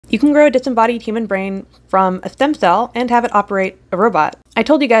You can grow a disembodied human brain from a stem cell and have it operate a robot. I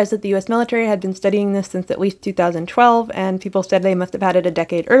told you guys that the US military had been studying this since at least 2012, and people said they must have had it a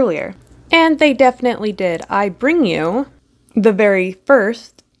decade earlier. And they definitely did. I bring you the very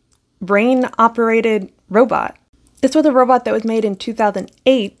first brain-operated robot. This was a robot that was made in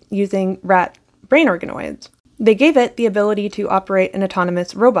 2008 using rat brain organoids. They gave it the ability to operate an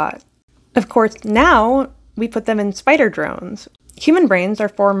autonomous robot. Of course, now we put them in spider drones. Human brains are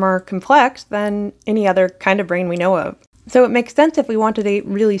far more complex than any other kind of brain we know of. So it makes sense if we wanted a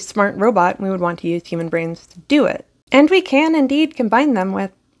really smart robot, we would want to use human brains to do it. And we can indeed combine them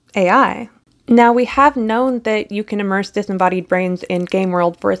with AI. Now, we have known that you can immerse disembodied brains in game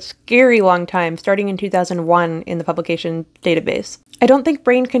world for a scary long time, starting in 2001 in the publication database. I don't think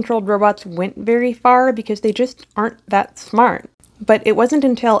brain-controlled robots went very far because they just aren't that smart. But it wasn't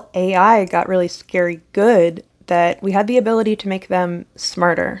until AI got really scary good that we had the ability to make them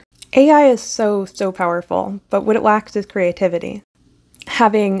smarter. AI is so powerful, but what it lacks is creativity.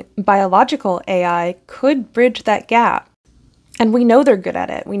 Having biological AI could bridge that gap. And we know they're good at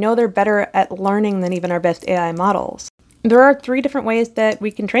it. We know they're better at learning than even our best AI models. There are 3 different ways that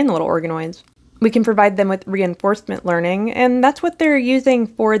we can train the little organoids. We can provide them with reinforcement learning, and that's what they're using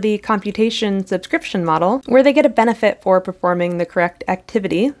for the computation subscription model, where they get a benefit for performing the correct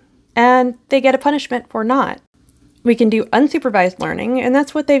activity, and they get a punishment for not. We can do unsupervised learning, and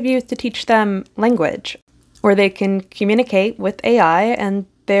that's what they've used to teach them language, where they can communicate with AI and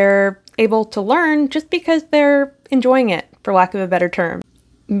they're able to learn just because they're enjoying it, for lack of a better term.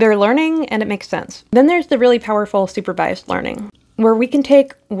 They're learning and it makes sense. Then there's the really powerful supervised learning, where we can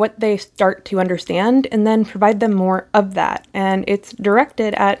take what they start to understand and then provide them more of that, and it's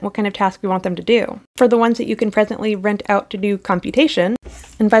directed at what kind of task we want them to do. For the ones that you can presently rent out to do computation,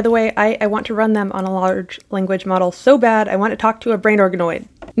 and by the way, I want to run them on a large language model so bad I want to talk to a brain organoid.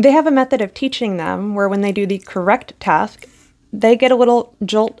 They have a method of teaching them where when they do the correct task, they get a little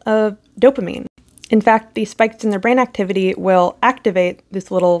jolt of dopamine. In fact, the spikes in their brain activity will activate this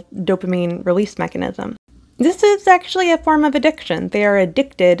little dopamine release mechanism. This is actually a form of addiction. They are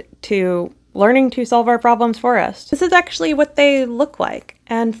addicted to learning to solve our problems for us. This is actually what they look like.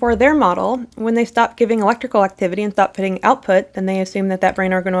 And for their model, when they stop giving electrical activity and stop putting output, then they assume that that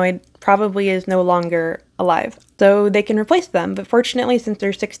brain organoid probably is no longer alive. So they can replace them, but fortunately, since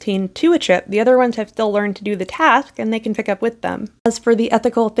they're 16 to a chip, the other ones have still learned to do the task and they can pick up with them. As for the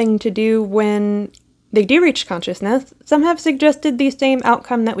ethical thing to do when they do reach consciousness, some have suggested the same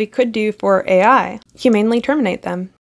outcome that we could do for AI: humanely terminate them.